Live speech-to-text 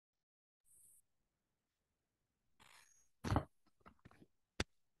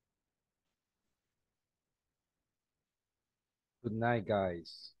Good night,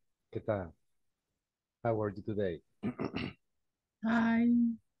 guys. ¿Qué tal? How are you today? Hi,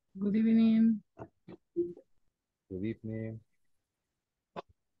 good evening. Good evening.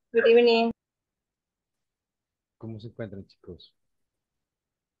 Good evening. ¿Cómo se encuentran, chicos?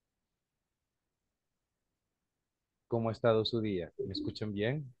 ¿Cómo ha estado su día? ¿Me escuchan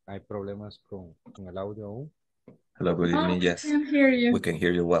bien? ¿Hay problemas con el audio aún? Hello, good Oh, evening. we Yes, can hear you. we can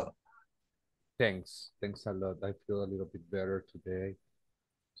hear you well. Thanks. Thanks a lot. I feel a little bit better today.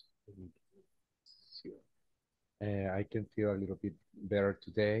 I can feel a little bit better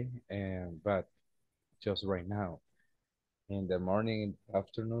today, but just right now. In the morning and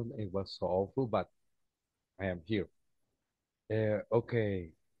afternoon, it was so awful, but I am here. Okay.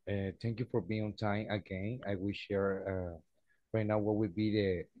 Thank you for being on time again. I will share right now what will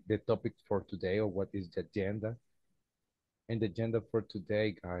be the topic for today or what is the agenda. And the agenda for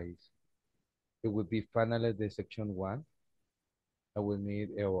today, guys, it will be finally the section one. I will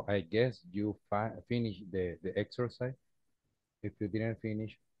need, or I guess you finish the exercise. If you didn't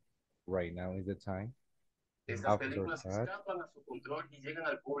finish, right now is the time. After that,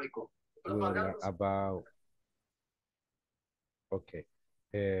 we'll learn about, okay,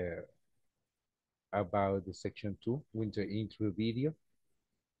 uh, about the section two, winter intro video.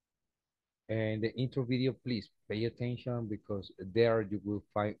 And the intro video, please pay attention because there you will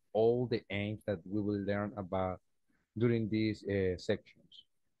find all the aims that we will learn about during these sections.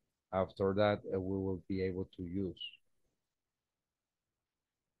 After that, we will be able to use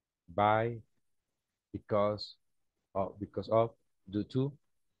by, because of, due to,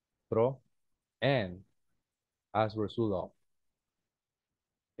 pro, and as a result of.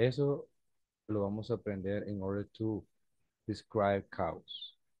 Eso lo vamos a aprender in order to describe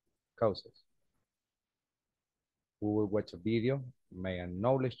causes. We will watch a video, make a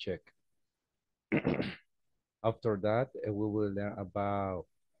knowledge check. After that, we will learn about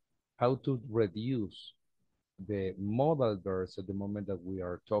how to reduce the modal verbs at the moment that we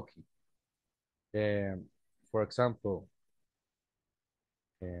are talking. For example,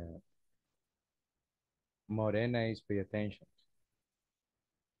 Morena is pay attention.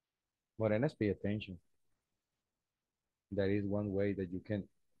 Morena is pay attention. That is one way that you can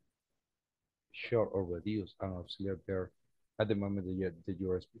short or reduce an auxiliary verb at the moment that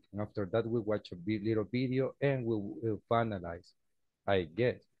you are speaking. After that, we watch a little video and we'll finalize, I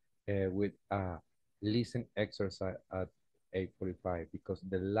guess, with a listen exercise at 8:45 because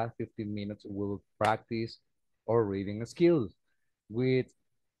the last 15 minutes we will practice our reading skills with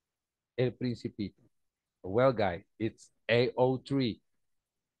El Principito. Well, guys, it's 8:03.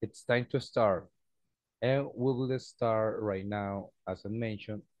 It's time to start. And we will start right now, as I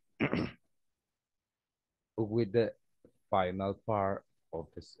mentioned, with the final part of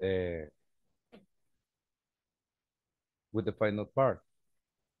this, with the final part.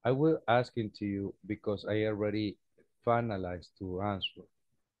 I will ask it to you because I already finalized to answer.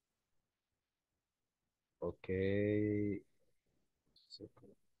 Okay.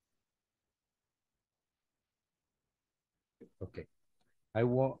 Okay. I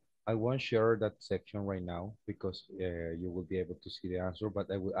won't I won't share that section right now because you will be able to see the answer, but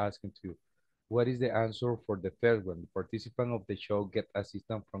I will ask him to what is the answer for the first one? The participant of the show get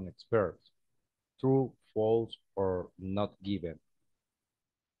assistance from experts. True, false, or not given?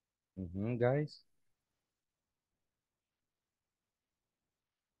 Guys,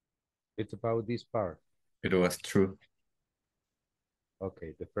 it's about this part. It was true.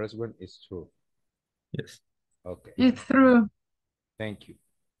 Okay, the first one is true. Yes. Okay, It's true. thank you.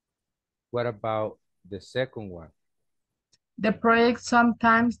 What about the second one? The project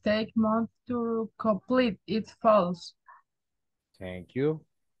sometimes take months to complete. It's false. Thank you.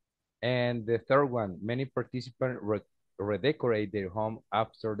 And the third one, many participants redecorate their home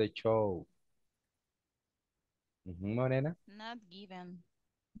after the show. Morena? Not given.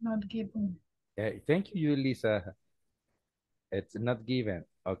 Not given. Thank you, Lisa. It's not given.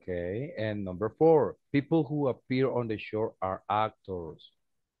 Okay. And number four, people who appear on the show are actors.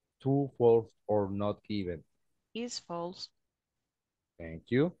 True, false, or not given. Is false. Thank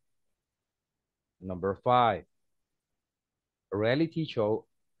you. Number five, reality show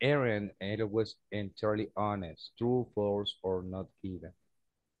Aaron and it was entirely honest. True, false, or not given.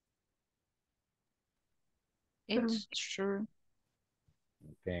 It's true.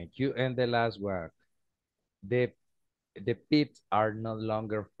 Thank you. And the last one, the the Pits are no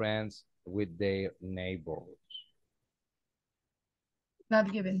longer friends with their neighbors.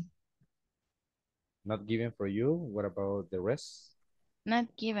 Not given. Not given for you. What about the rest? Not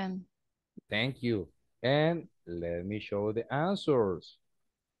given. Thank you. And let me show the answers.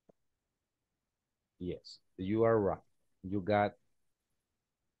 Yes, you are right. You got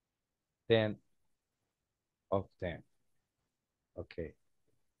 10 of 10. Okay.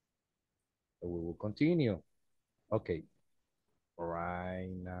 So we will continue. Okay. Right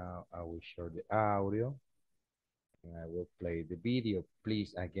now, I will share the audio and I will play the video.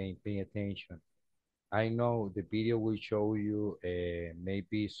 Please, again, pay attention. I know the video will show you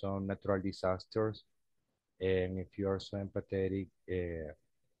maybe some natural disasters, and if you are so empathetic,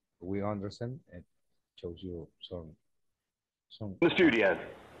 we understand. It shows you some. The studio.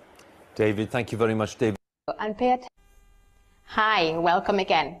 David, thank you very much, David. And pay attention. Hi, welcome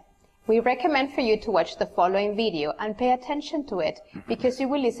again. We recommend for you to watch the following video and pay attention to it because you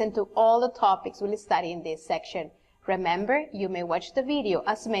will listen to all the topics we'll study in this section. Remember, you may watch the video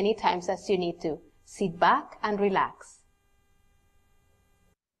as many times as you need to. Sit back and relax.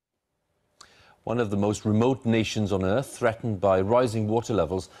 One of the most remote nations on Earth, threatened by rising water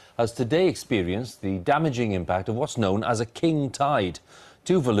levels, has today experienced the damaging impact of what's known as a king tide.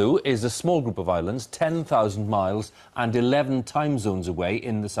 Tuvalu is a small group of islands 10,000 miles and 11 time zones away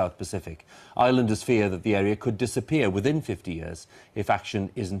in the South Pacific. Islanders fear that the area could disappear within 50 years if action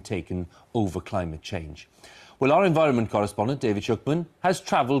isn't taken over climate change. Well, our environment correspondent, David Schuckman, has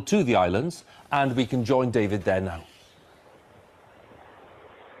travelled to the islands, and we can join David there now.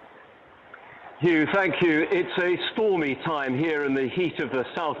 Hugh, thank you. It's a stormy time here in the heat of the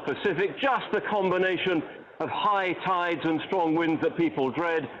South Pacific, just the combination of high tides and strong winds that people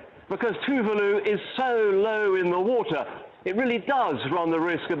dread. Because Tuvalu is so low in the water, it really does run the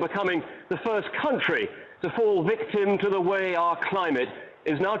risk of becoming the first country to fall victim to the way our climate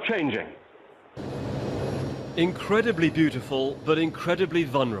is now changing. Incredibly beautiful, but incredibly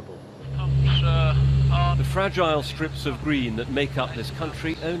vulnerable. The fragile strips of green that make up this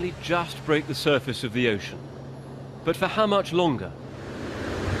country only just break the surface of the ocean. But for how much longer?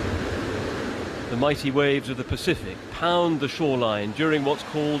 The mighty waves of the Pacific pound the shoreline during what's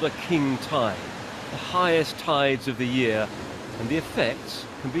called a king tide, the highest tides of the year, and the effects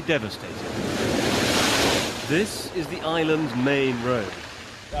can be devastating. This is the island's main road.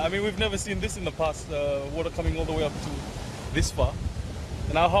 I mean, we've never seen this in the past, water coming all the way up to this far.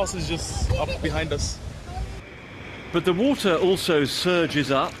 And our house is just up behind us. But the water also surges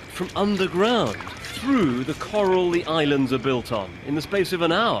up from underground, through the coral the islands are built on. In the space of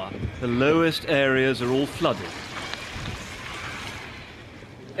an hour, the lowest areas are all flooded.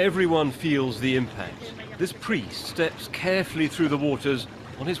 Everyone feels the impact. This priest steps carefully through the waters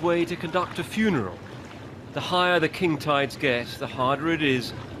on his way to conduct a funeral. The higher the king tides get, the harder it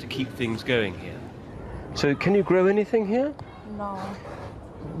is to keep things going here. So can you grow anything here? No.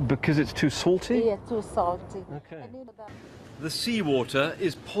 Because it's too salty? Yeah, too salty. Okay. The seawater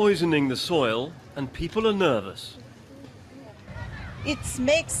is poisoning the soil and people are nervous. It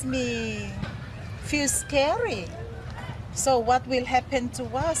makes me feel scary. So what will happen to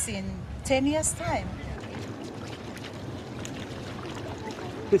us in 10 years' time?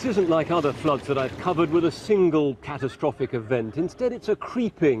 This isn't like other floods that I've covered with a single catastrophic event. Instead, it's a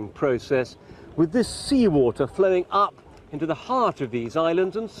creeping process with this seawater flowing up into the heart of these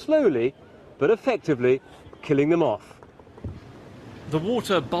islands and slowly, but effectively, killing them off. The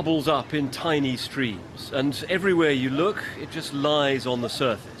water bubbles up in tiny streams, and everywhere you look, it just lies on the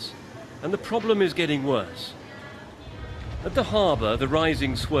surface. And the problem is getting worse. At the harbour, the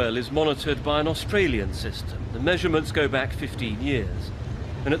rising swell is monitored by an Australian system. The measurements go back 15 years.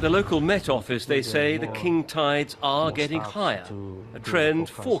 And at the local Met Office, they say the king tides are getting higher, a trend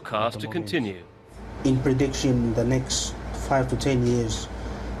forecast to continue. In prediction, the next 5 to 10 years,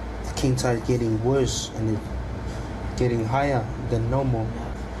 the king tide getting worse and getting higher than normal.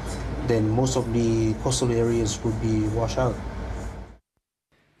 Then most of the coastal areas would be washed out.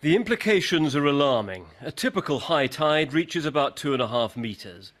 The implications are alarming. A typical high tide reaches about 2.5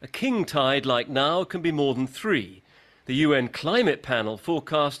 meters. A king tide like now can be more than 3. The UN Climate Panel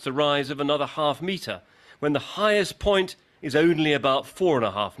forecasts a rise of another 0.5 meter, when the highest point is only about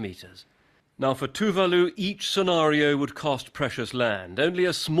 4.5 meters. Now for Tuvalu, each scenario would cost precious land. Only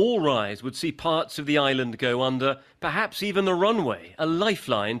a small rise would see parts of the island go under, perhaps even the runway, a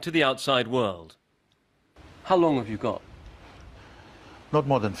lifeline to the outside world. How long have you got? Not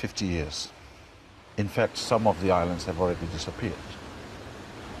more than 50 years. In fact, some of the islands have already disappeared.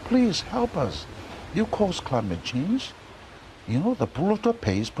 Please help us. You cause climate change. You know, the polluter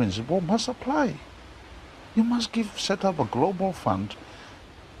pays principle must apply. You must set up a global fund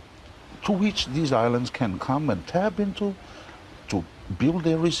to which these islands can come and tap into to build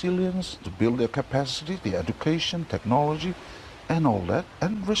their resilience, to build their capacity, their education, technology, and all that,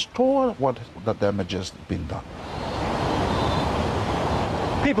 and restore what the damage has been done.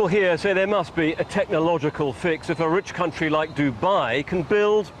 People here say there must be a technological fix if a rich country like Dubai can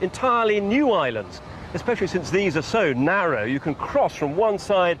build entirely new islands, especially since these are so narrow you can cross from one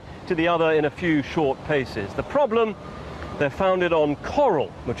side to the other in a few short paces. The problem, they're founded on coral,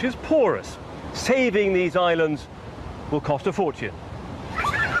 which is porous. Saving these islands will cost a fortune.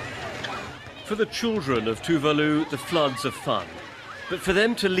 For the children of Tuvalu, the floods are fun. But for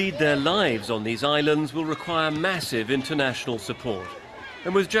them to lead their lives on these islands will require massive international support.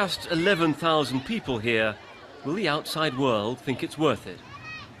 And with just 11,000 people here, will the outside world think it's worth it?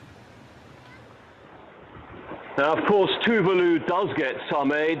 Now, of course, Tuvalu does get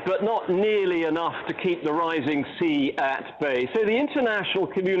some aid, but not nearly enough to keep the rising sea at bay. So the international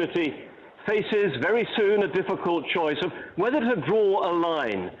community faces very soon a difficult choice of whether to draw a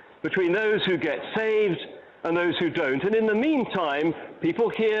line between those who get saved and those who don't. And in the meantime, people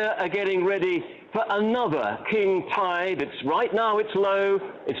here are getting ready for another king tide. Right now it's low.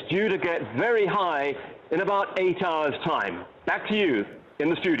 It's due to get very high in about 8 hours' time. Back to you in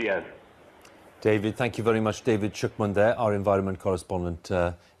the studio. David, thank you very much. David Shukman there, our environment correspondent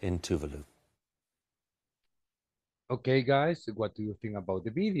in Tuvalu. Okay, guys, what do you think about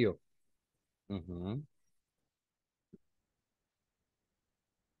the video?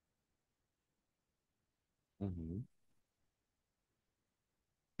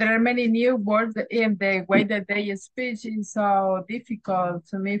 There are many new words in the way that they speak is so difficult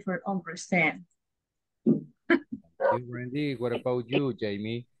to me for understand. Thank you, Randy. What about you,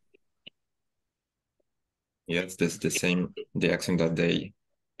 Jamie? Yes, that's the same. The accent that they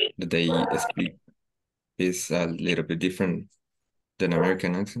speak is a little bit different than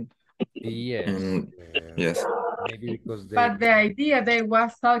American accent. Yes. And yes. Maybe because they... But the idea they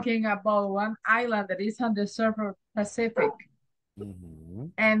was talking about one island that is on the South Pacific.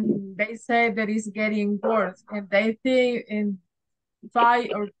 And they say that it's getting worse. And they think in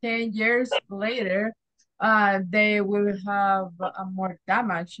 5 or 10 years later, they will have more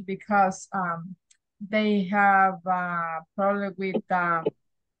damage because they have problem with the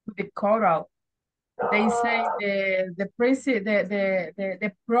coral. They say the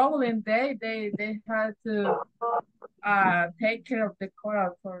problem they had to take care of the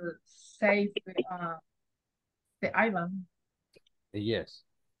coral for save the island. Yes.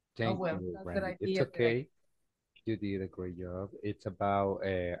 Thank well, you, that's Randy. the It's idea okay. You did a great job. It's about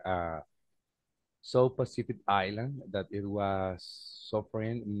South Pacific Island that it was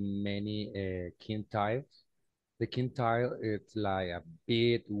suffering many quintiles. The quintile it's like a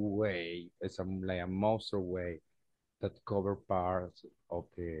big wave. It's like a monster wave that cover parts of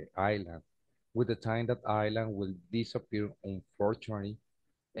the island. With the time that island will disappear, unfortunately.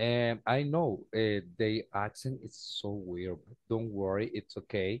 And I know the accent is so weird, but don't worry, it's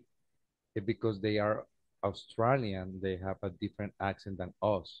okay. Because they are Australian, they have a different accent than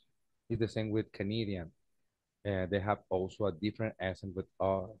us. It's the same with Canadian. They have also a different accent with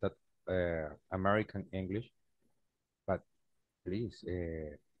that American English. But please,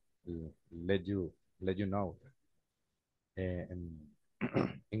 let you know. And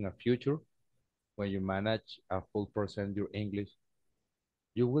in a future, when you manage a full percent your English,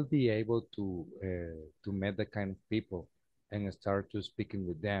 you will be able to meet the kind of people and start to speaking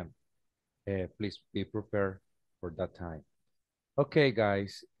with them. Please be prepared for that time. Okay,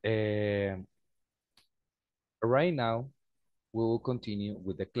 guys. Right now, we will continue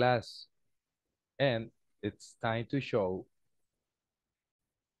with the class. And it's time to show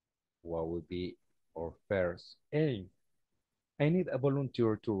what will be our first aim. I need a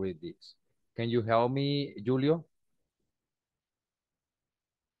volunteer to read this. Can you help me, Julio?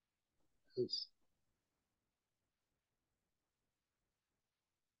 Yes.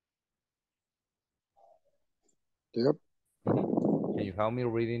 Yep. Can you help me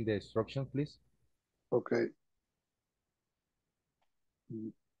reading the instructions, please? Okay.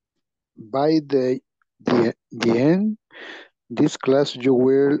 By the end, this class you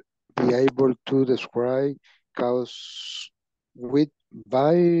will be able to describe cause with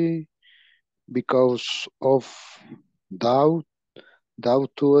by because of doubt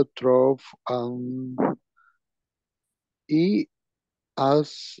to a trough and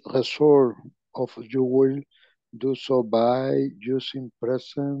as result of you will do so by using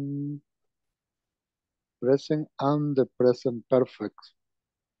present and the present perfect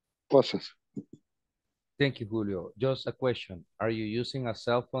process. Thank you, Julio. Just a question. Are you using a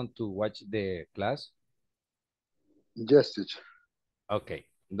cell phone to watch the class? Yes, teacher. Okay,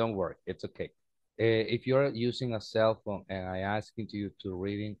 don't worry. It's okay. If you're using a cell phone and I asking you to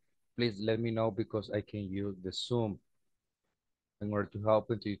reading, please let me know because I can use the Zoom in order to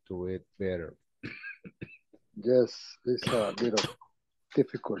help you to read better. Yes, it's a bit of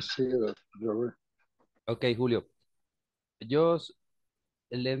difficult. See that you're right. Okay, Julio. Just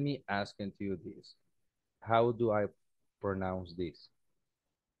let me ask into you this. How do I pronounce this?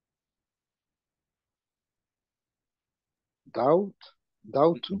 Doubt.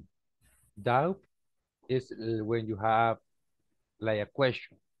 Doubt. Doubt is when you have like a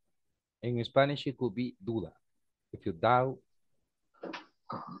question. In Spanish, it could be duda. If you doubt,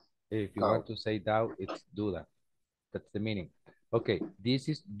 if you want to say doubt, it's duda. That's the meaning. Okay, this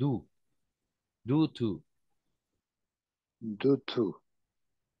is do. Do to. Due to.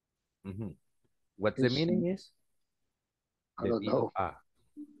 What's the meaning is? I don't know.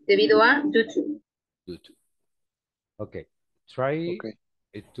 Debido a, due to. Due to. Okay, try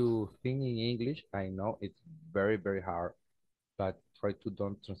to think in English. I know it's very, very hard, but try to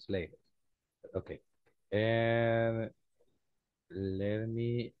don't translate it. Okay, and let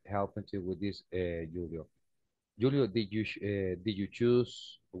me help you with this, Julio. Julio, did you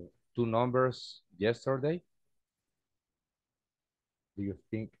choose two numbers yesterday? Do you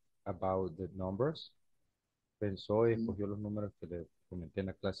think about the numbers? ¿Pensó y escogió los números que le comenté en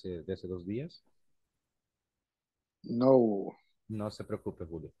la clase de hace 2 días? No. No se preocupe,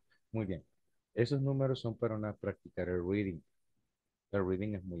 Julio. Muy bien. Esos números son para practicar el reading. El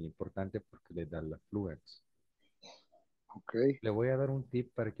reading es muy importante porque le da la fluency. Okay. Le voy a dar un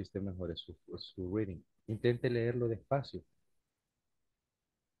tip para que usted mejore su reading. Intente leerlo despacio.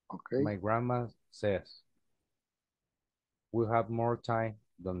 Okay. My grandma says, we have more time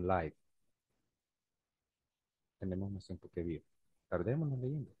than life. Tenemos más tiempo que vivir. Tardémonos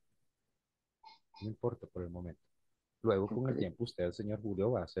leyendo. No importa por el momento. Luego, con el tiempo, usted, el señor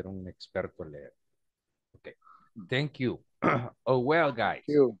Julio, va a ser un experto en leer. Okay. Thank you. Oh, well, guys.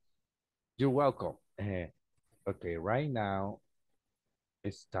 You're welcome. Okay, right now,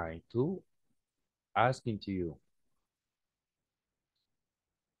 it's time to asking to you.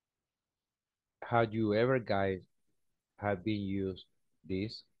 Have you ever, guys, have been used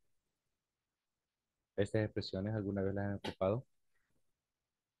this? ¿Estas expresiones alguna vez las han ocupado?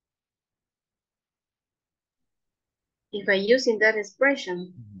 If I using that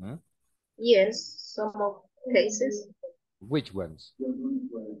expression, yes, some of cases. Which ones?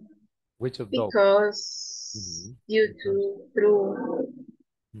 Which of those? Because, due to, through.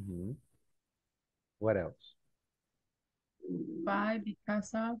 What else? By,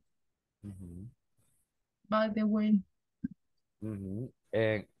 because of. By the way.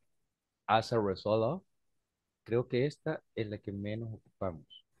 And as a result of, creo que esta es la que menos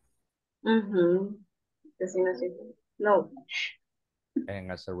ocupamos. No.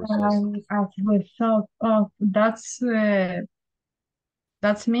 And as a result. As a result of, that's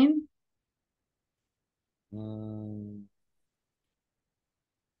mean?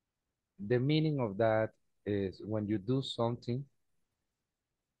 The meaning of that is when you do something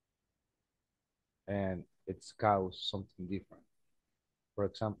and it's caused something different. For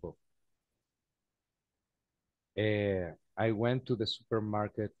example, I went to the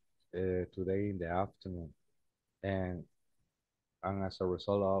supermarket today in the afternoon and as a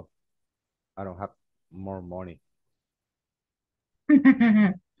result of, I don't have more money.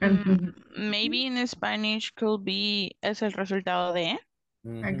 Maybe in Spanish could be es el resultado de.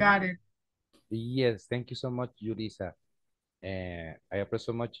 I got it. Yes, thank you so much, Yulisa. I appreciate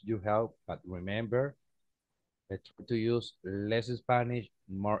so much your help, but remember, try to use less Spanish,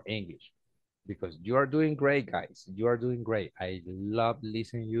 more English, because you are doing great, guys. You are doing great. I love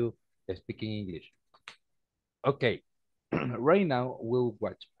listening you speaking English. Okay, right now we'll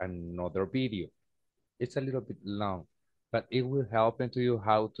watch another video. It's a little bit long, but it will help into you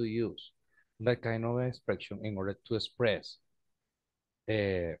how to use that kind of expression in order to express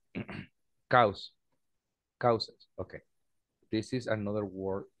causes. Okay, this is another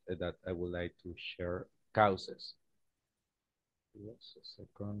word that I would like to share. Causes. Just a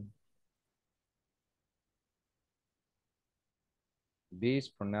second. This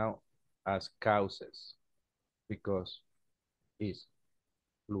pronounced as causes because it's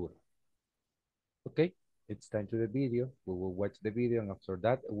plural. Okay, it's time to the video. We will watch the video and after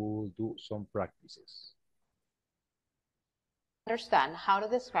that we will do some practices. Understand how to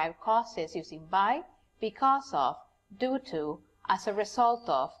describe causes using by, because of, due to, as a result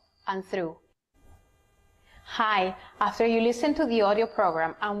of, and through. Hi, after you listen to the audio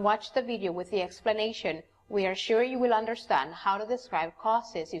program and watch the video with the explanation, we are sure you will understand how to describe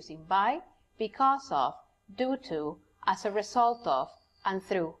causes using by, because of, due to, as a result of, and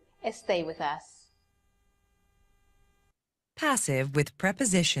through. Stay with us. Passive with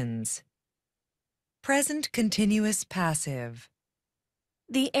prepositions. Present continuous passive.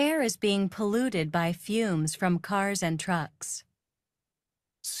 The air is being polluted by fumes from cars and trucks.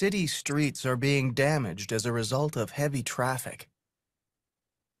 City streets are being damaged as a result of heavy traffic.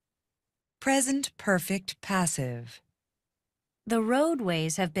 Present perfect passive. The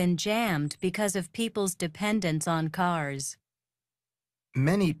roadways have been jammed because of people's dependence on cars.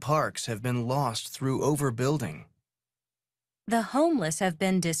 Many parks have been lost through overbuilding. The homeless have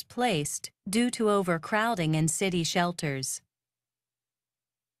been displaced due to overcrowding in city shelters.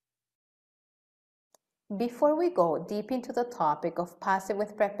 Before we go deep into the topic of passive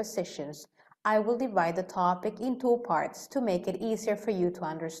with prepositions, I will divide the topic in two parts to make it easier for you to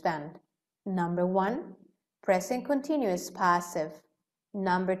understand. Number 1, present continuous passive.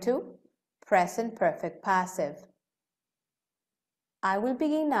 Number 2, present perfect passive. I will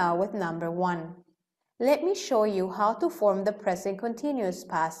begin now with number 1. Let me show you how to form the present continuous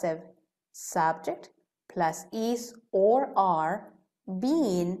passive. Subject plus is or are,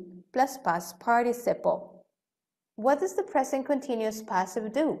 being plus past participle. What does the present continuous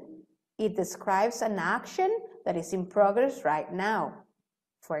passive do? It describes an action that is in progress right now.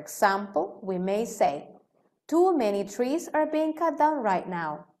 For example, we may say, too many trees are being cut down right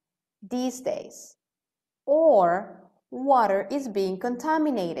now, these days. Or, water is being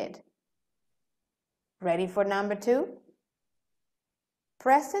contaminated. Ready for number 2?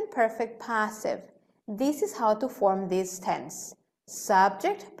 Present perfect passive. This is how to form this tense.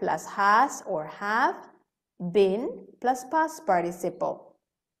 Subject plus has or have, been plus past participle.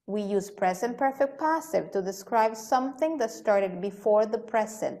 We use present perfect passive to describe something that started before the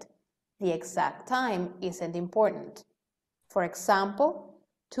present. The exact time isn't important. For example,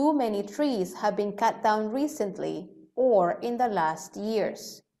 too many trees have been cut down recently or in the last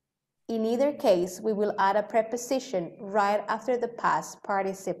years. In either case, we will add a preposition right after the past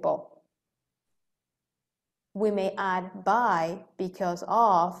participle. We may add by, because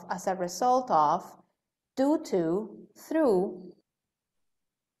of, as a result of, due to, through.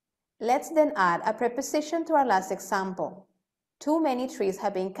 Let's then add a preposition to our last example. Too many trees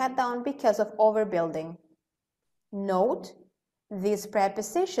have been cut down because of overbuilding. Note, these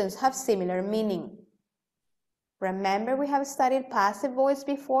prepositions have similar meaning. Remember we have studied passive voice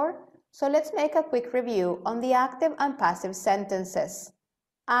before? So let's make a quick review on the active and passive sentences.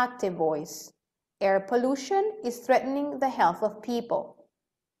 Active voice. Air pollution is threatening the health of people.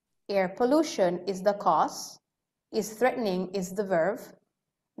 Air pollution is the cause. Is threatening is the verb.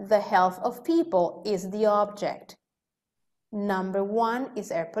 The health of people is the object. Number 1 is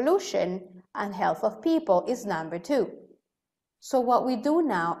air pollution and health of people is number 2. So what we do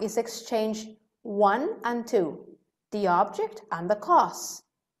now is exchange 1 and 2, the object and the cause.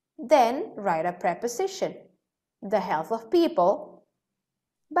 Then write a preposition, the health of people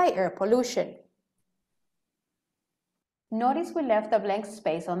by air pollution. Notice we left a blank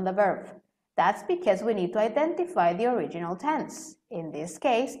space on the verb. That's because we need to identify the original tense. In this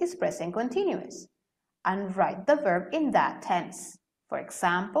case, it's present continuous. And write the verb in that tense. For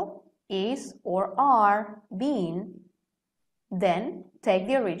example, is or are, being. Then take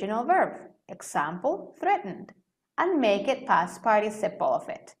the original verb, example, threatened, and make it past participle of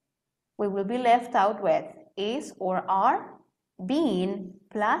it. We will be left out with is or are, being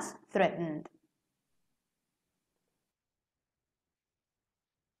plus threatened.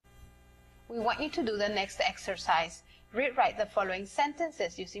 We want you to do the next exercise. Rewrite the following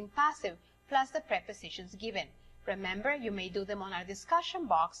sentences using passive plus the prepositions given. Remember, you may do them on our discussion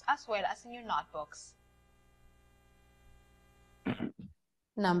box as well as in your notebooks.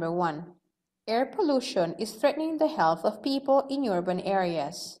 Number 1. Air pollution is threatening the health of people in urban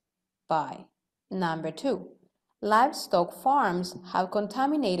areas. By. Number 2. Livestock farms have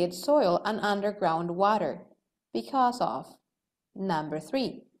contaminated soil and underground water because of. Number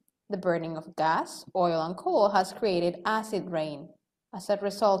 3. The burning of gas, oil, and coal has created acid rain as a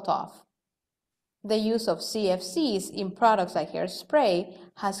result of. The use of CFCs in products like hairspray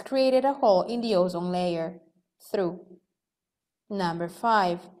has created a hole in the ozone layer through. Number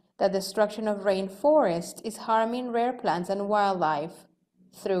 5. The destruction of rainforests is harming rare plants and wildlife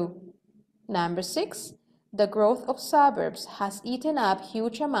through. Number 6. The growth of suburbs has eaten up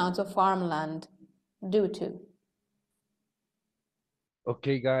huge amounts of farmland due to.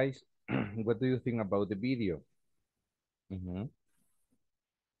 Okay, guys, what do you think about the video? ¿Qué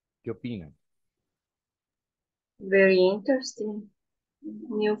opinan? Very interesting.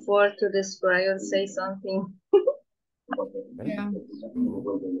 New word to describe or say something. Yeah.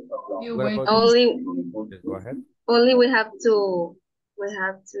 Go ahead. Only we have to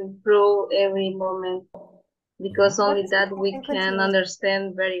improve every moment because only that we can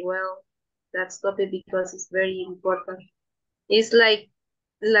understand very well that topic because it's very important. It's like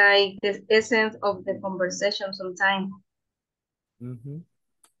the essence of the conversation sometimes.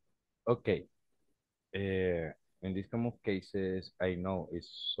 Okay. In these kind of cases, I know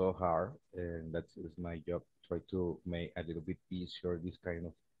it's so hard, and that is my job. Try to make a little bit easier this kind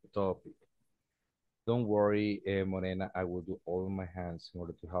of topic. Don't worry, Morena. I will do all of my hands in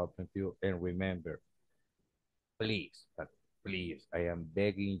order to help you. And remember, please, but please, I am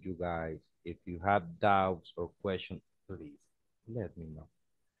begging you guys. If you have doubts or questions, please let me know,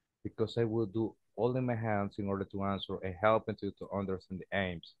 because I will do all in my hands in order to answer and help you to understand the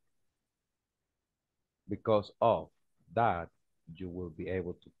aims. Because of that, you will be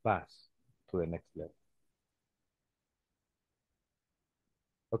able to pass to the next level.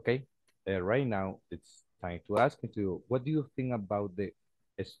 Okay, right now it's time to ask you, what do you think about the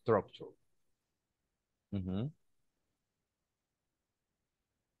structure?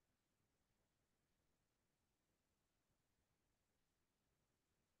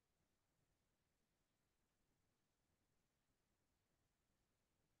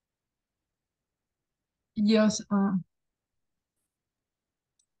 Yes.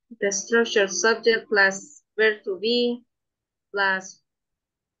 The structure subject plus verb to be plus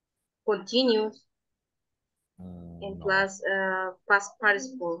continuous and No. plus past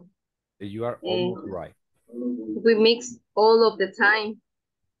participle. You are almost right. We mix all of the time.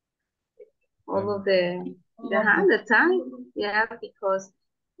 All of the time, yeah, because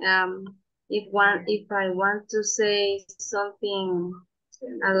if I want to say something,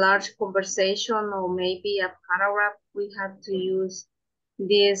 a large conversation or maybe a paragraph, we have to use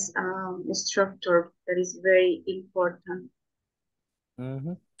this structure that is very important.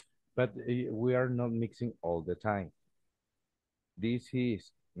 But we are not mixing all the time. This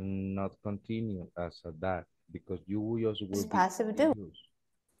is not continue as a that, because you just will be passive do.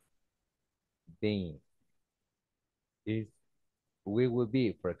 being. Is we will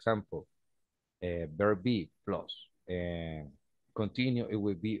be, for example, verb be plus continue. It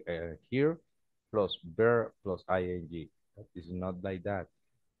will be here plus verb plus ing. It's not like that.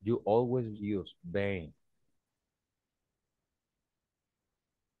 You always use being.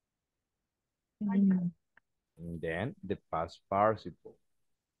 And then the past participle.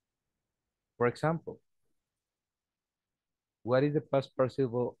 For example, what is the past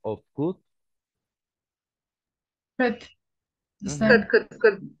participle of could? Could.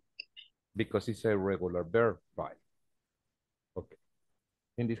 Could. Because it's a regular verb, right? Okay.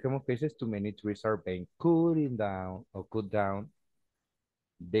 In these kind of cases, too many trees are being cutting down or cut down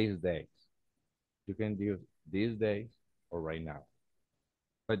these days. You can use these days or right now.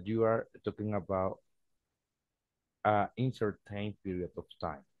 But you are talking about an uncertain period of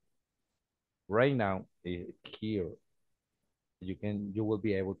time. Right now, here, you will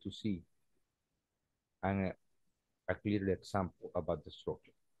be able to see a clear example about the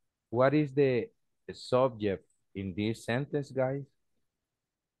structure. What is the subject in this sentence, guys?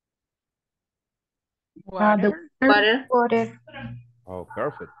 Water. Water. Oh,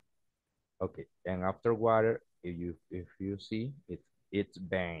 perfect. Okay, and after water, if you see it's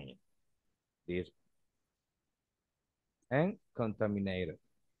bang. This and contaminated,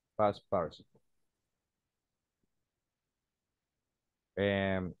 past participle.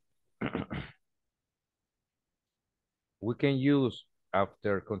 We can use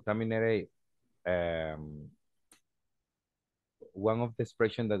after contaminated one of the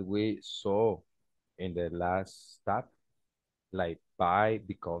expression that we saw in the last step, like by,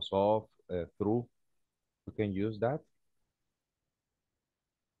 because of, through. We can use that.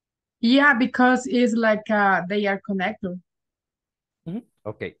 Yeah, because it's like they are connected.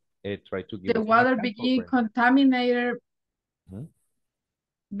 Okay, try to give the us water begin contaminated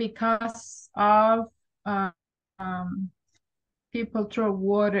because of people throw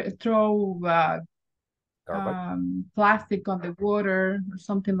plastic on the water or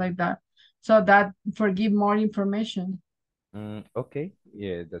something like that. So that give more information. Okay,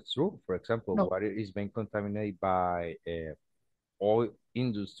 yeah, that's true. For example, water is being contaminated by oil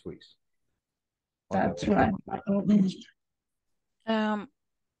industries. That's right.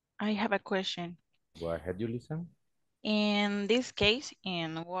 I have a question. Go ahead, you listen. In this case,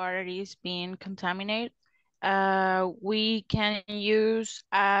 in water is being contaminated, we can use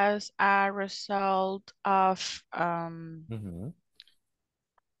as a result of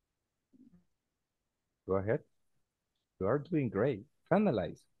Go ahead. You are doing great.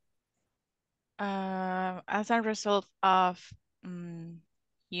 Analyze. As a result of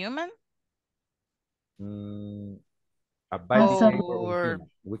human? A bad behavior of human.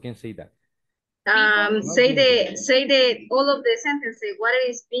 We can say that. Say the all of the sentences. Water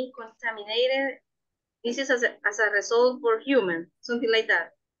is being contaminated. This is as a result for human, something like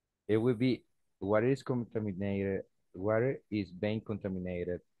that. It will be water is contaminated. Water is being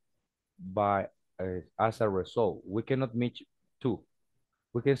contaminated by as a result. We cannot mix two.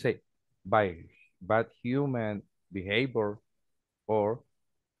 We can say by bad human behavior or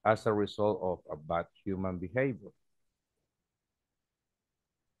as a result of a bad human behavior.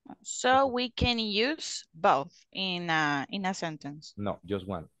 So we can use both in a sentence. No, just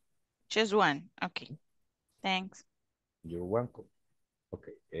one. Just one. Okay. Thanks. You're welcome.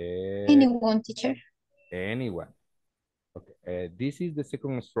 Okay. Anyone, teacher. Anyone. Okay. This is the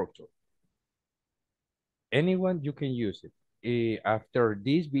second structure. Anyone, you can use it. After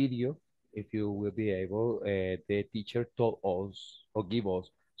this video, if you will be able, the teacher told us or give us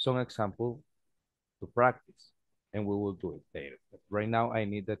some example to practice, and we will do it later. But right now, I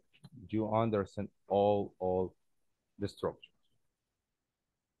need that you understand all the structures.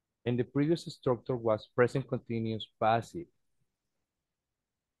 And the previous structure was present continuous passive.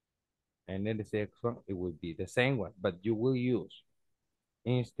 And then the second one, it will be the same one, but you will use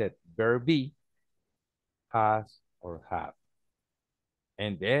instead verb be, has, or have.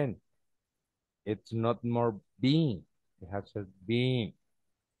 And then it's not more being, it has a being.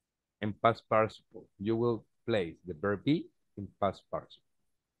 In past participle, you will place the verb be in past participle.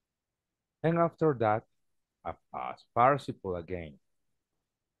 And after that, a past participle again.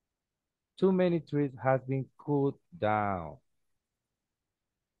 Too many trees have been cut down.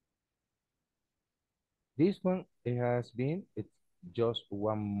 This one, it has been, it's just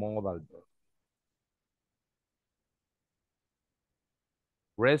one modal verb.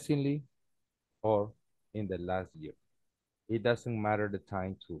 Recently or in the last year. It doesn't matter the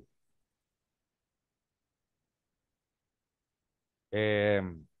time too.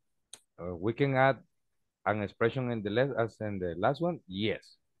 We can add an expression in the last as in the last one.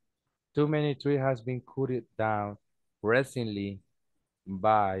 Yes. Too many trees has been cut down recently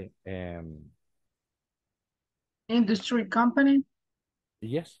by industry company.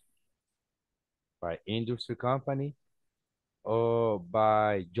 Yes. By industry company or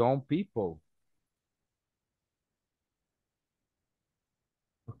by young people.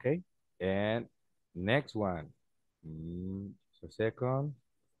 Okay. And next one. Just a second.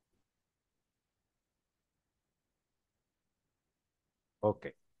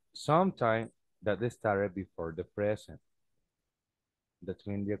 Okay. Sometime that they started before the present. That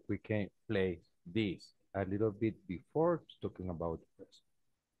means that we can place this a little bit before talking about the present.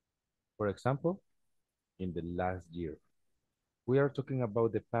 For example, in the last year. We are talking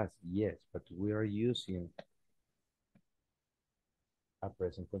about the past, yes, but we are using a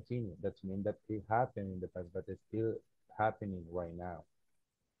present continuous. That means that it happened in the past, but it's still happening right now.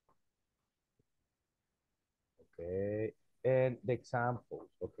 Okay, and the examples.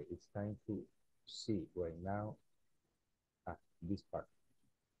 Okay, it's time to see right now this part.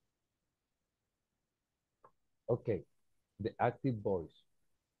 Okay, the active voice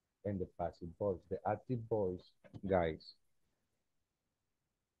and the passive voice. The active voice, guys.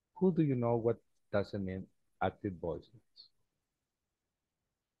 Who do you know what doesn't mean active voice means?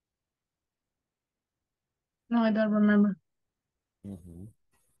 No, I don't remember.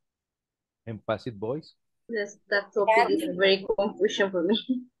 And passive voice? Yes, that topic is very confusion for me.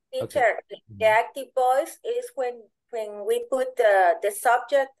 Teacher, the active voice is when we put the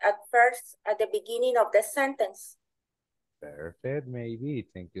subject at first, at the beginning of the sentence. Perfect, maybe.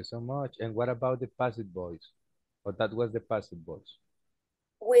 Thank you so much. And what about the passive voice? Or that was the passive voice?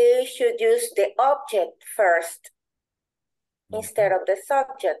 We should use the object first instead of the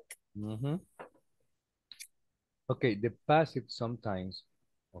subject. Okay, the passive sometimes,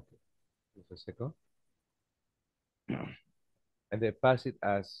 okay, just a second. And the passive,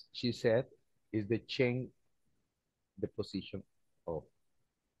 as she said, is the change the position of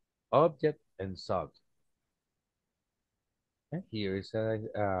object and subject. And here is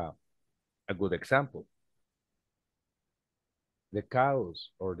a good example. The cause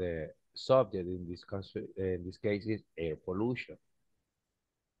or the subject in this case is air pollution.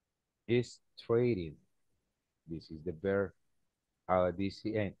 Is trading. This is the verb. This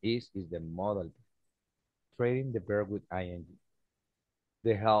and is the modal. Trading the verb with ing.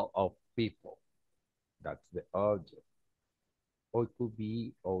 The health of people. That's the object. Or it could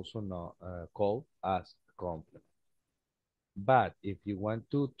be also not called as a complement. But if you want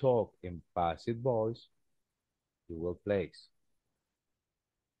to talk in passive voice, you will place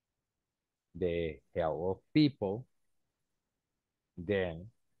the health of people, then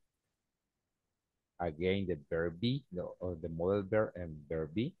again the verb be, or the modal verb and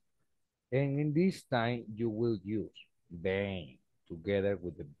verb be. And in this time, you will use then together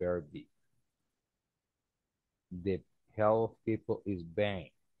with the verb be. The health of people is been.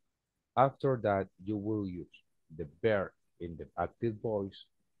 After that, you will use the verb in the active voice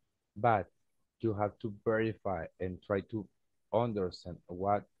but you have to verify and try to understand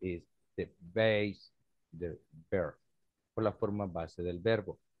what is the base, the verb, o la forma base del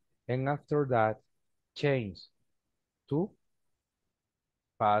verbo. And after that, change to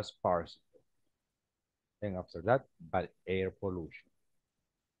past participle. And after that, bad air pollution.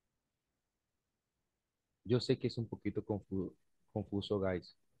 Yo sé que es un poquito confuso,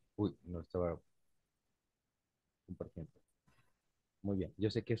 guys. Uy, no estaba compartiendo. Muy bien, yo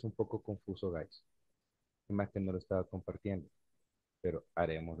sé que es un poco confuso, guys. Y más que no lo estaba compartiendo, pero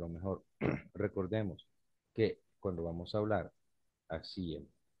haremos lo mejor. Recordemos que cuando vamos a hablar así en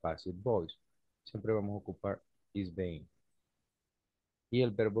passive voice, siempre vamos a ocupar is being. Y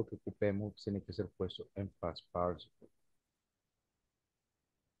el verbo que ocupemos tiene que ser puesto en past participle.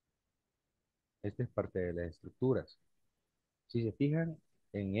 Esta es parte de las estructuras. Si se fijan,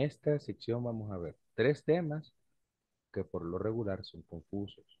 en esta sección vamos a ver 3 temas que por lo regular son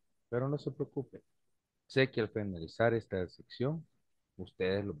confusos, pero no se preocupen. Sé que al finalizar esta sección,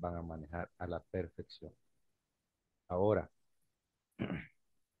 ustedes los van a manejar a la perfección. Ahora,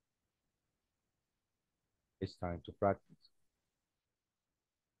 it's time to practice.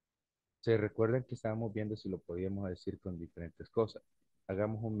 Se recuerdan que estábamos viendo si lo podíamos decir con diferentes cosas.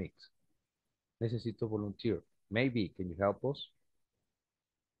 Hagamos un mix. Necesito volunteer. Maybe, can you help us?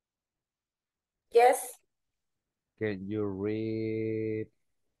 Yes. Can you read?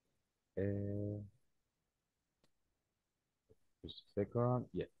 Just a second.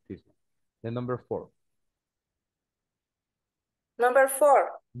 Yeah, this one. The number 4. Number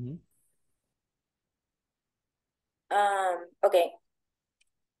 4. Okay.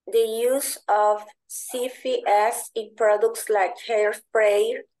 The use of CFS in products like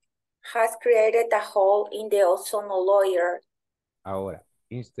hairspray has created a hole in the ozone layer. Ahora,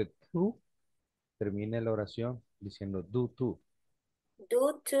 instead to, termine la oración diciendo due to.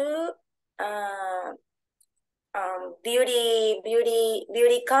 Due to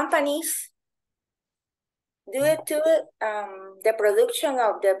beauty companies. Due to the production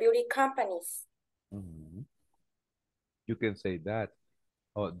of the beauty companies. You can say that.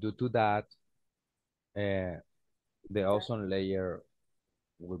 Or due to that, the ozone layer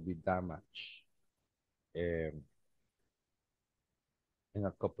will be damaged in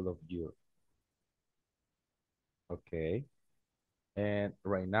a couple of years. Okay. And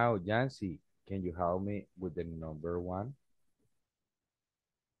right now, Jancy, can you help me with the number 1?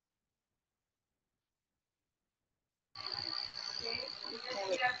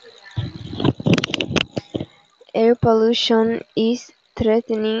 Air pollution is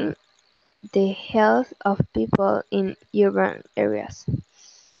threatening the health of people in urban areas.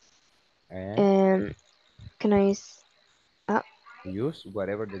 And can I use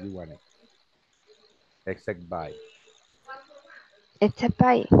whatever that you want. Except by. Except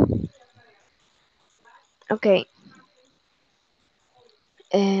by. Okay.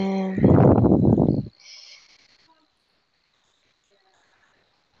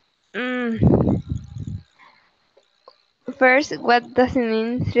 First, what does it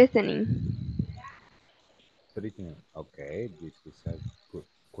mean threatening? Threatening. Okay, this is a good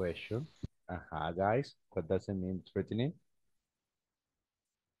question. Guys, what does it mean threatening?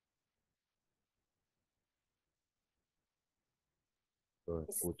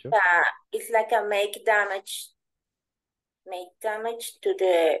 It's like a make damage to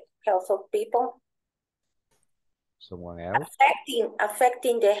the health of people. Someone else?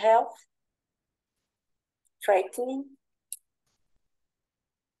 Affecting the health. Threatening.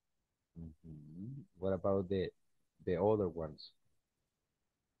 What about the other ones?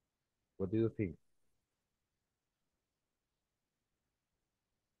 What do you think?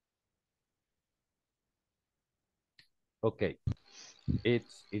 Okay,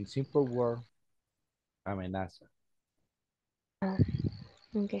 it's in simple word, amenaza.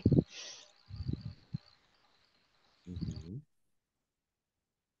 Okay.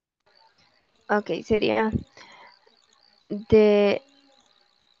 Okay, sería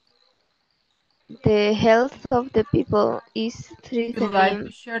the health of the people is threatening. Would you like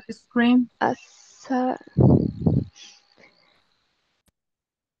to share the screen?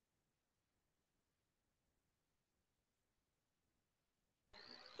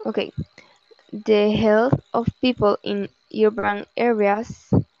 Okay. The health of people in urban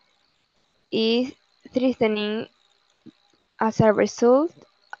areas is threatening as a result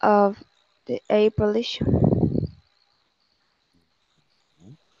of the air pollution.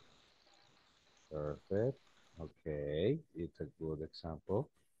 Perfect. Okay, it's a good example.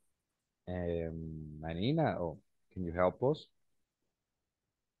 Marina, can you help us?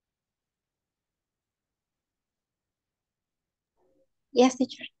 Yes,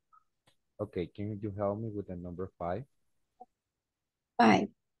 teacher. Okay, can you help me with the number 5? 5.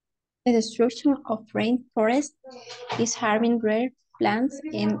 The destruction of rainforest is harming rare plants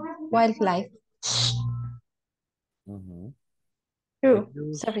and wildlife. True.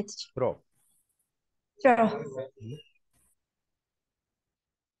 Sorry. True. True.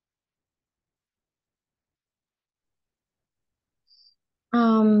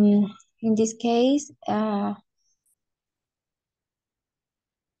 In this case,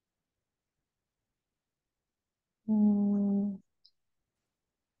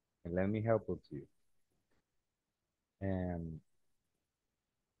 Let me help you.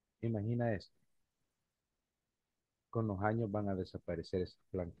 Imagina esto. Con los años van a desaparecer esas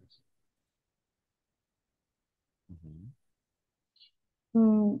plantas.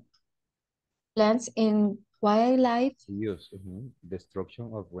 Plants and wildlife. Use.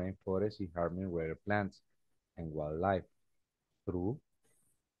 Destruction of rainforest is harming rare plants and wildlife. True.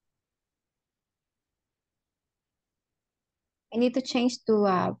 I need to change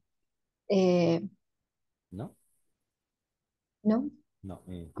to no. No. No,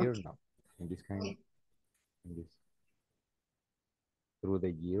 in here no. In this kind. In this. Through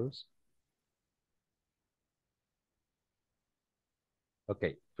the years.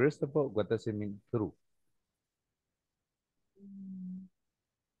 Okay, first of all, what does it mean through?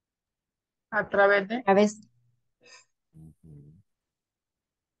 A través de. A través.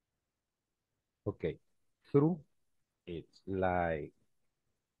 Okay, through, it's like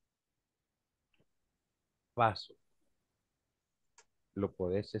paso. Lo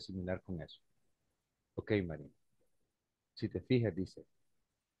podés asimilar con eso. Ok, María. Si te fijas, dice,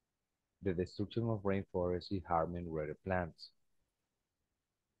 the destruction of rainforest is harming rare plants.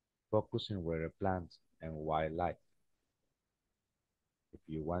 Focus on rare plants and wildlife. If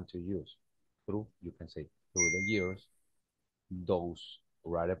you want to use through, you can say through the years, those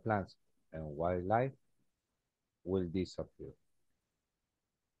rare plants and wildlife will disappear.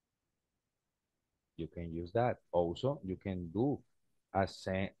 You can use that. Also, you can do as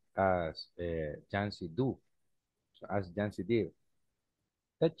Jancy do. So as Jancy did,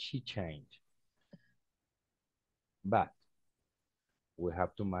 that she changed. But we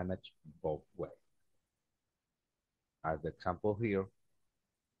have to manage both ways. As the example here,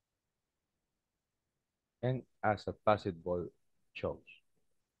 and as a passive voice shows.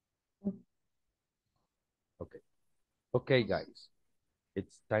 Okay. Okay, guys.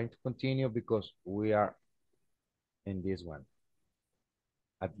 It's time to continue because we are in this one.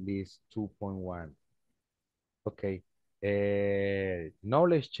 At least 2.1. Okay.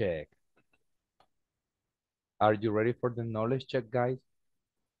 Knowledge check. Are you ready for the knowledge check, guys?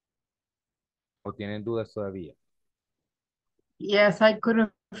 ¿O tienen dudas todavía? Yes, I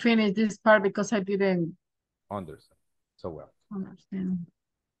couldn't finish this part because I didn't Understand. So well. understand.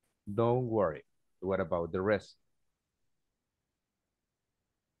 Don't worry. What about the rest?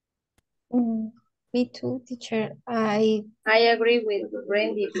 Me too, teacher. I agree with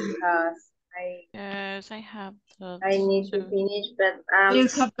Randy because Yes, I have I need to finish, but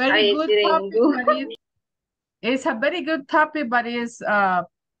It's a I very good didn't topic, do. but it's a very good topic, but it's you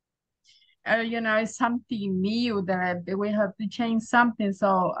know, it's something new that we have to change something.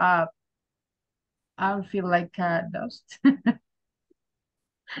 So I don't feel like dust.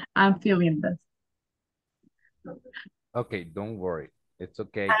 I'm feeling this. Okay, don't worry. It's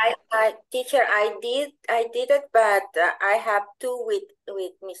okay. Teacher, I did it, but I have two with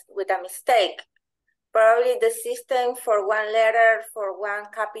a mistake. Probably the system for one letter, for one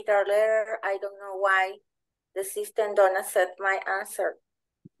capital letter. I don't know why the system don't accept my answer.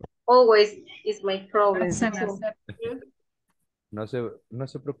 Always is my problem. No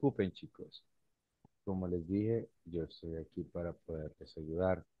se preocupen, chicos. Como les dije, yo estoy aquí para poderles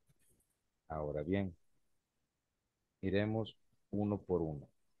ayudar. Ahora bien, iremos uno por uno.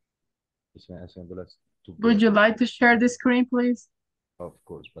 Haciéndolas together. Would you like to share the screen, please? Of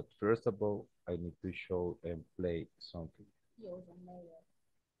course, but first of all, I need to show and play something.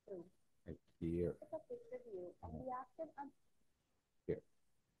 Here. Here.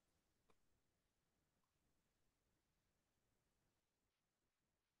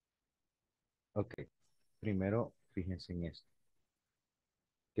 Ok, primero fíjense en esto.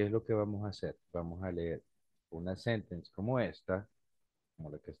 ¿Qué es lo que vamos a hacer? Vamos a leer una sentence como esta,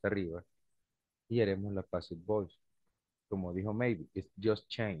 como la que está arriba, y haremos la passive voice. Como dijo Maybe, it's just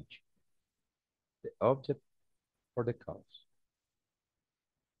change the object for the cause.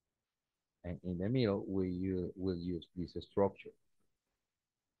 And in the middle, we will use this structure.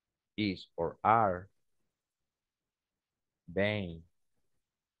 Is or are, being,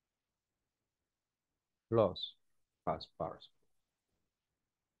 plus past participle.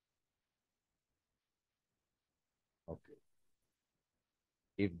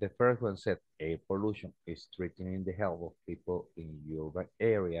 if the first one said air pollution is threatening the health of people in urban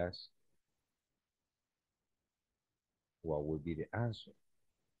areas, what would be the answer?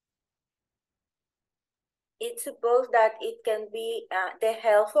 It's supposed that it can be the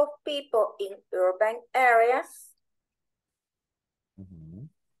health of people in urban areas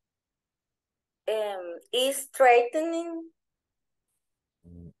is threatening.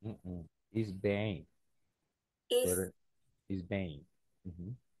 Is banned. Is banned.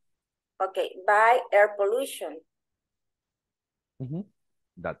 Okay, by air pollution.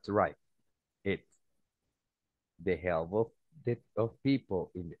 That's right. It's the health of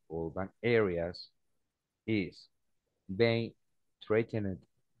people in the urban areas is being threatened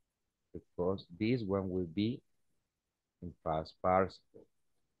because this one will be in past participle.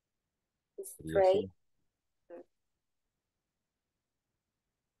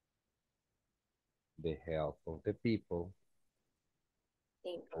 The health of the people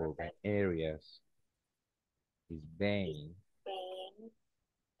in urban areas is being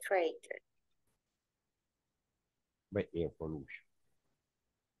threatened by air pollution.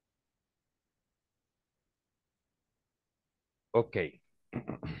 Okay.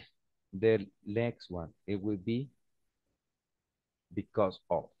 The next one, it will be because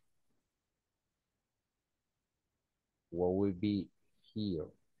of. What will be here?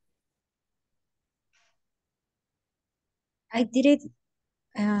 I did it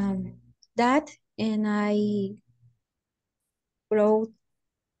that, and I grow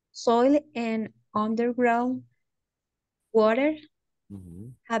soil and underground water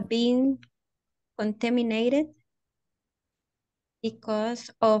have been contaminated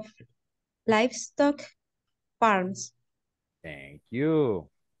because of livestock farms. Thank you.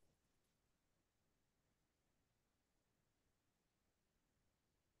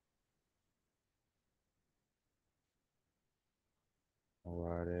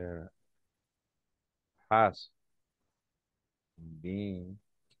 Water has been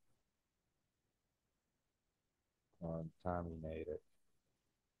contaminated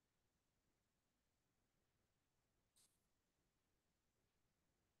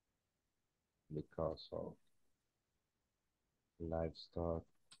because of livestock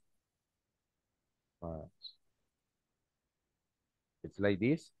farms. It's like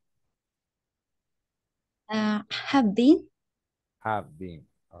this? Have been. Have been.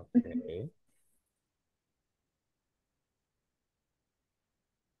 Okay.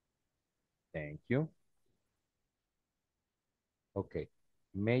 Thank you. Ok.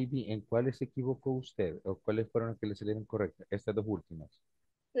 Maybe, ¿en cuáles se equivocó usted? ¿O cuáles fueron las que le salieron correctas? Estas dos últimas.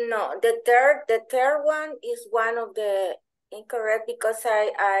 No, the third one is one of the incorrect because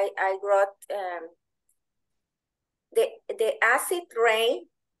I wrote the acid rain.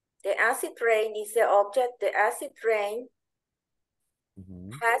 The acid rain is the object. The acid rain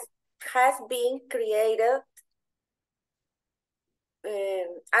has been created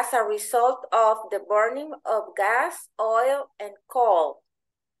as a result of the burning of gas, oil, and coal.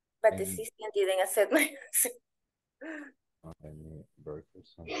 But the system didn't accept my answer. Let me verify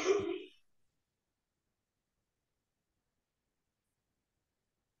something.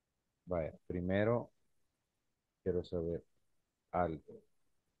 Vaya, primero quiero saber algo.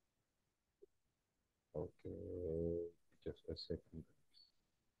 Okay, just a second.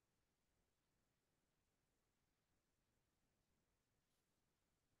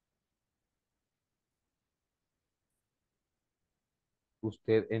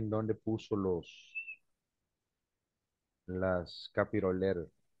 ¿Usted en dónde puso las capital letters?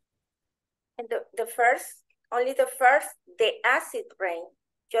 And the first, only the first, the acid rain,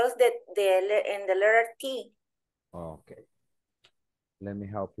 just the in the letter T. Okay. Let me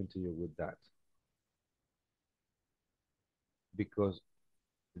help you with that. Because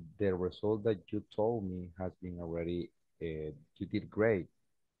the result that you told me has been already, you did great.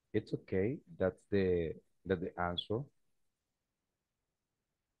 It's okay. That's the answer.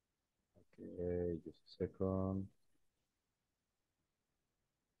 Okay, just a second.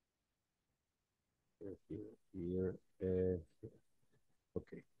 Here.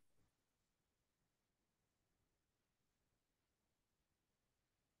 Okay.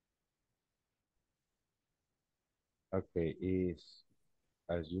 Okay, is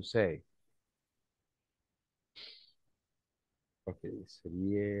as you say. Okay,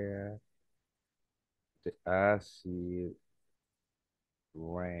 sería the acid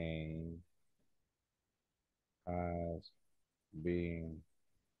rain has been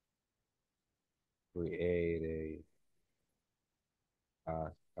created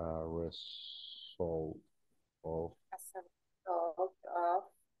as a result of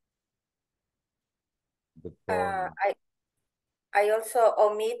the burning I also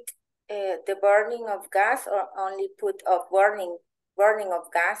omit the burning of gas, or only put of burning of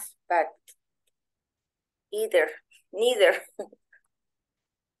gas, but neither.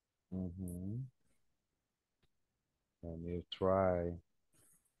 Let me try.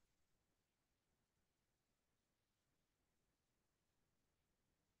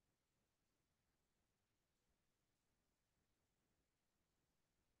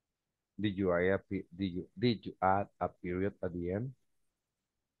 Did you add a period at the end?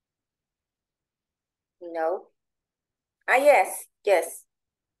 No. Yes.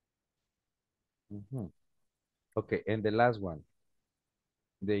 Okay, and the last one.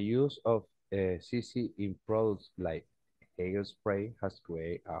 The use of CC in products like hairspray has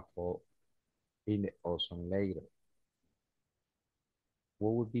created a hole in the ozone layer.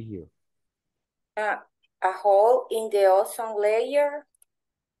 What would be here? A hole in the ozone layer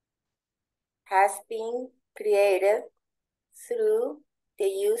has been created through the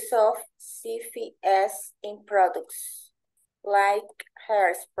use of CFS in products like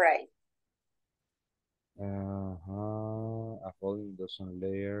hairspray. A hole in the ozone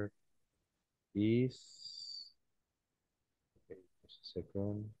layer is, okay, just a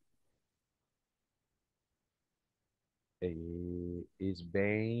second. Is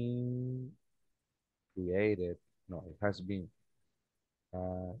being created. No, it has been.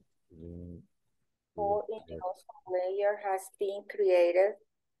 Hole in the ozone layer has been created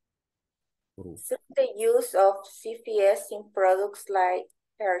through the use of CFS in products like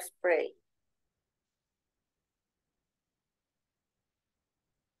hairspray.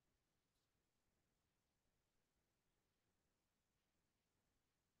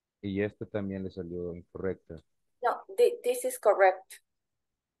 Y esta también le salió incorrecta. No, this is correct.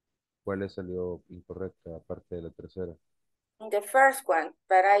 ¿Cuál le salió incorrecta aparte de la tercera? The first one,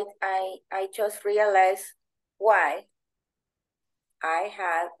 but I just realized why I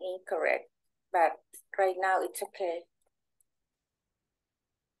had incorrect, but right now it's okay.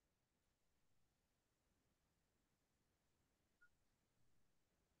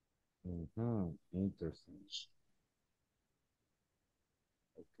 Interesting.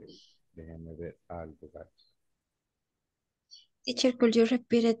 Ok, déjenme ver algo, guys. Teacher, could you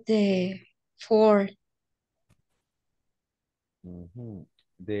repeat it, the for?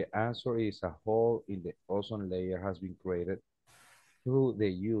 The answer is a hole in the ozone layer has been created through the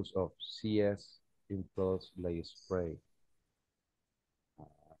use of CS in products like spray.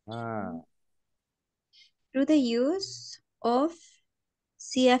 Through the use of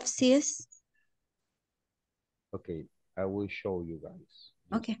CFCs. Okay, I will show you guys.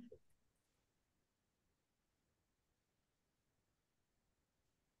 Okay.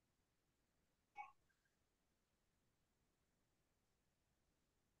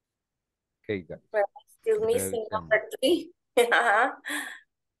 Okay, guys. But still missing number 3.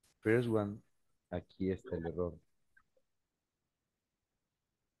 First one, aquí está el error.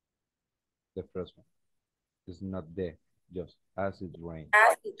 The first one. It's not there, just acid rain.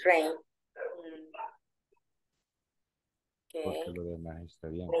 Acid rain. Okay. Porque lo demás está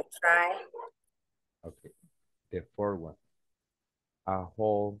bien. Let me try. Okay. The fourth one. A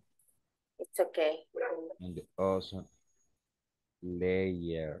hole. It's okay. In the ozone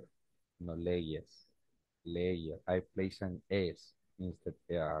layer. No layers. Layer. I place an S instead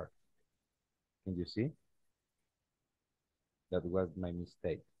of R. Can you see? That was my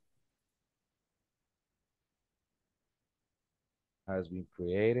mistake. Has been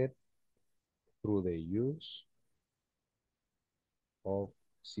created through the use of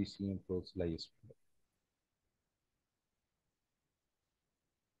CC impulse layer spray.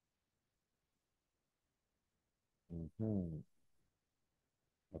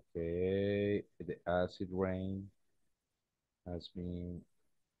 Okay, the acid rain has been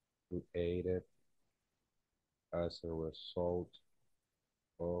created as a result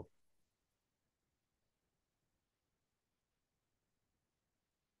of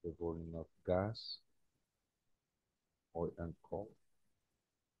the burning of gas, oil and coal.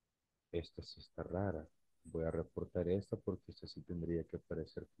 Esta sí está rara. Voy a reportar esta porque esta sí tendría que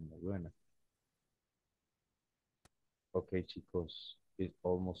parecer como buena. Ok, chicos, it's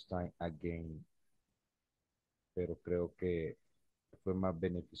almost time again. Pero creo que fue más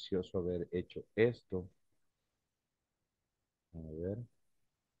beneficioso haber hecho esto. A ver.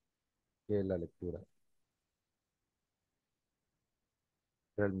 Que la lectura.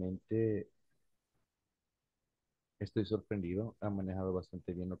 Realmente estoy sorprendido. Ha manejado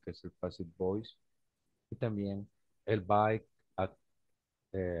bastante bien lo que es el passive voice. Y también el by,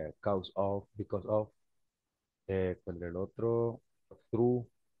 cause of, because of, ¿cuál era el otro? Through,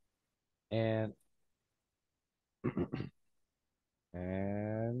 and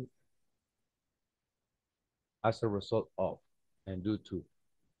And as a result of, and due to.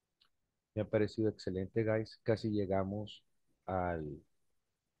 Me ha parecido excelente, guys. Casi llegamos a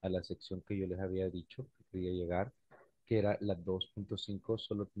la sección que yo les había dicho que quería llegar, que era la 2.5.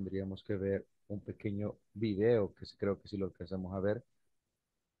 Solo tendríamos que ver un pequeño video, que creo que sí lo alcanzamos a ver,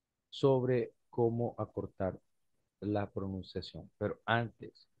 sobre cómo acortar la pronunciación. Pero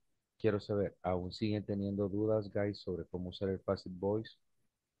antes, quiero saber, ¿aún siguen teniendo dudas, guys, sobre cómo usar el passive voice?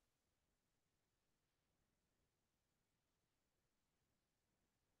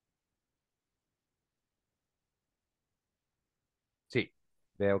 Sí,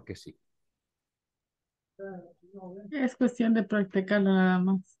 veo que sí. Es cuestión de practicarlo nada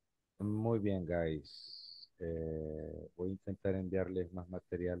más. Muy bien, guys. Voy a intentar enviarles más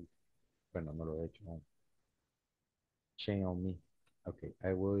material. Bueno, no lo he hecho aún. Shame on me. Okay,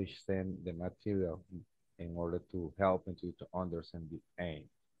 I will send the material in order to help you to understand the aim.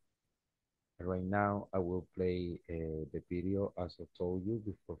 Right now, I will play the video as I told you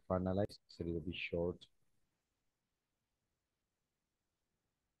before finalize. It's a little bit short.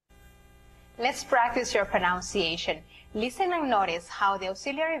 Let's practice your pronunciation. Listen and notice how the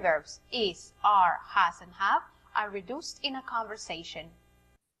auxiliary verbs is, are, has, and have are reduced in a conversation.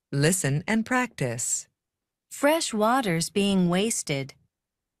 Listen and practice. Fresh water's being wasted.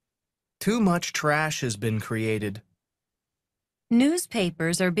 Too much trash has been created.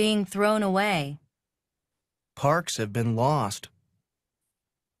 Newspapers are being thrown away. Parks have been lost.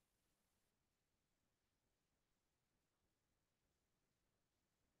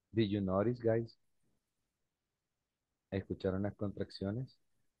 Did you notice, guys? ¿Escucharon las contracciones?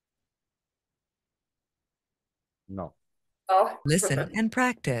 No. Oh. Listen and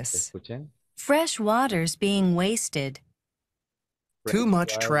practice. ¿Escuchen? Fresh water's being wasted. Too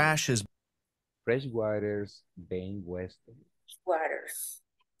much trash is... Fresh water's being wasted. Waters.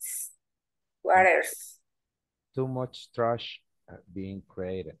 Waters. Too much trash being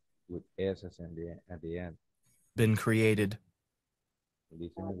created with S's at the end. Been created.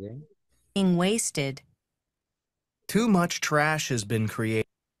 Listen again. Being wasted. Too much trash has been created.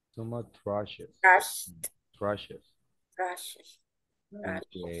 Too much trashes. Trashes. Trashes. Being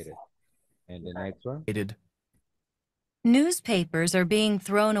created. And the next one? Newspapers are being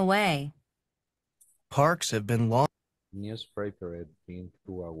thrown away. Parks have been lost. Newspaper had been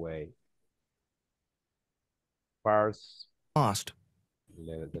thrown away. Parks lost.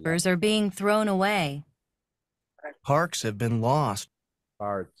 Newspapers are being thrown away. Parks have been lost.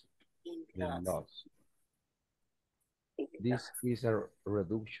 Parts been lost. This is a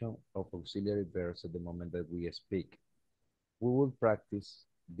reduction of auxiliary verbs at the moment that we speak. We will practice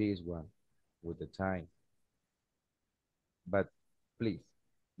this one with the time. But please,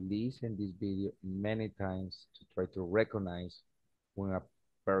 listen this video many times to try to recognize when a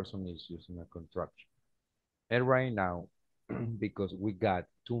person is using a contraction. And right now, because we got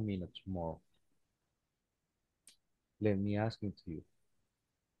 2 minutes more, let me ask to you.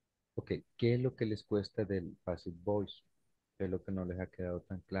 Ok, ¿qué es lo que les cuesta del passive voice? ¿Qué es lo que no les ha quedado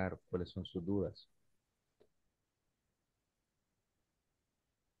tan claro? ¿Cuáles son sus dudas?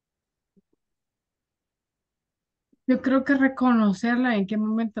 Yo creo que reconocerla, en qué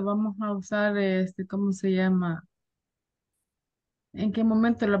momento vamos a usar, ¿cómo se llama? En qué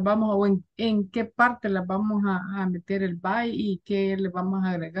momento las vamos, o en qué parte las vamos a meter el by y qué le vamos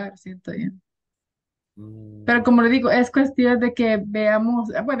a agregar, ¿siento yo? Pero como le digo, es cuestión de que veamos,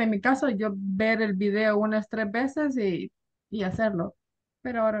 bueno, en mi caso, yo ver el video unas 3 veces y hacerlo.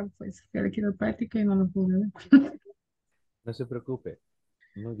 Pero ahora, pues, que le quiero práctica y no lo pude ver. No se preocupe.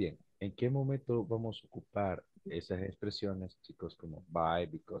 Muy bien. ¿En qué momento vamos a ocupar esas expresiones, chicos, como by,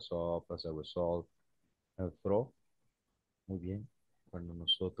 because of, as a result, and through? Muy bien. Cuando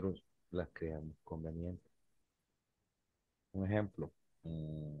nosotros las creamos convenientes. Un ejemplo.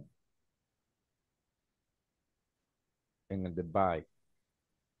 En el de by.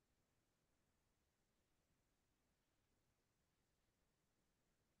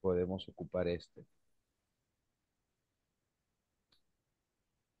 Podemos ocupar este.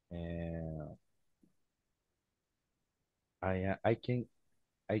 I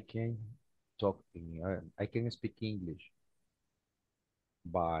can talk I can speak English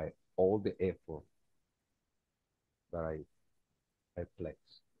by all the effort that I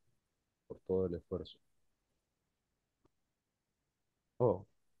place, por todo el esfuerzo. Oh,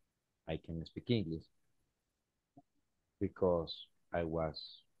 I can speak English because I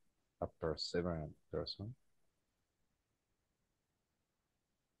was a perseverant person.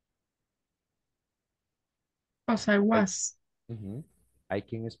 Because I was. I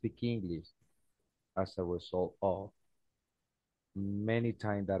can speak English as a result of. many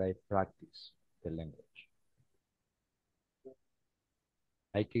times that I practice the language.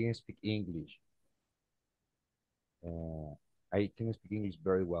 I can speak English. I can speak English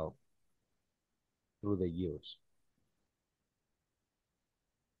very well through the years.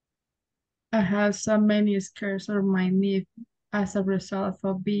 I have so many scars on my knee as a result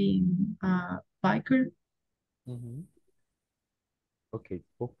of being a biker. Ok,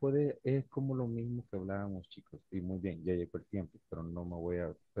 vos podés, es como lo mismo que hablábamos, chicos, y muy bien, ya llegó el tiempo, pero no me voy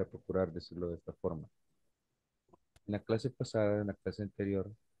a procurar decirlo de esta forma. En la clase pasada, en la clase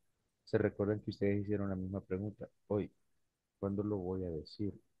anterior, se recuerdan que ustedes hicieron la misma pregunta. Hoy, ¿cuándo lo voy a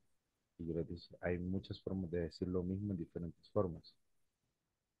decir? Y yo les dije, hay muchas formas de decir lo mismo en diferentes formas.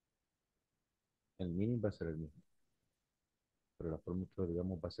 El meaning va a ser el mismo, pero la forma que lo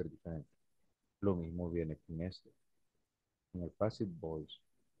digamos va a ser diferente. Lo mismo viene con esto. En el passive voice,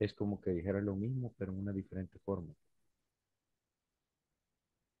 es como que dijera lo mismo, pero en una diferente forma.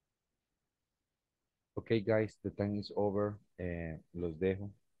 Ok, guys, the time is over. Los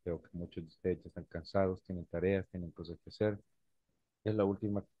dejo. Veo que muchos de ustedes ya están cansados, tienen tareas, tienen cosas que hacer. Es la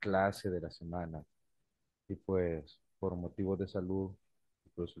última clase de la semana. Y pues, por motivos de salud,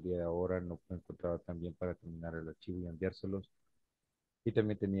 incluso el día de ahora no me encontraba tan bien para terminar el archivo y enviárselos. Y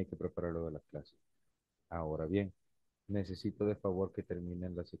también tenía que prepararlo de la clase. Ahora bien, necesito de favor que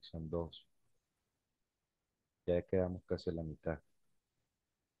terminen la sección 2. Ya quedamos casi a la mitad.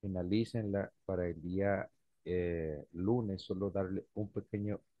 Finalícenla para el día lunes, solo darle un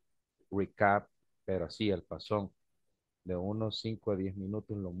pequeño recap, pero así al pasón, de unos 5 a 10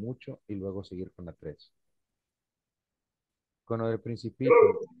 minutos lo mucho, y luego seguir con la 3. Con lo del principito,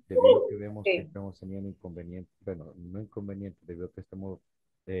 debido a que vemos que estamos teniendo inconvenientes, bueno, no inconvenientes, debido a que estamos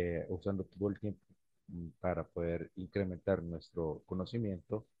usando todo el tiempo para poder incrementar nuestro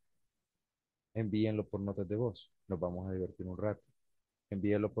conocimiento, envíenlo por notas de voz. Nos vamos a divertir un rato.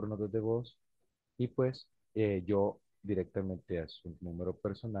 Envíenlo por notas de voz y pues yo directamente a su número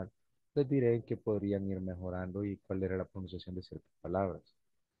personal les diré en qué podrían ir mejorando y cuál era la pronunciación de ciertas palabras.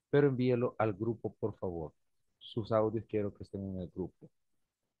 Pero envíelo al grupo, por favor. Sus audios quiero que estén en el grupo.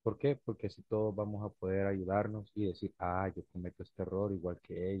 ¿Por qué? Porque así todos vamos a poder ayudarnos y decir, ah, yo cometo este error igual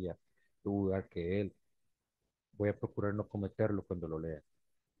que ella, igual que él. Voy a procurar no cometerlo cuando lo lea.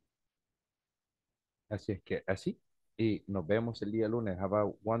 Así es que así. Y nos vemos el día lunes. Have a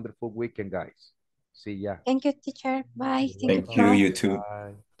wonderful weekend, guys. See ya. Thank you, teacher. Bye. Thank you, you too.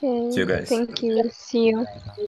 Bye. See you guys. Thank you. See you.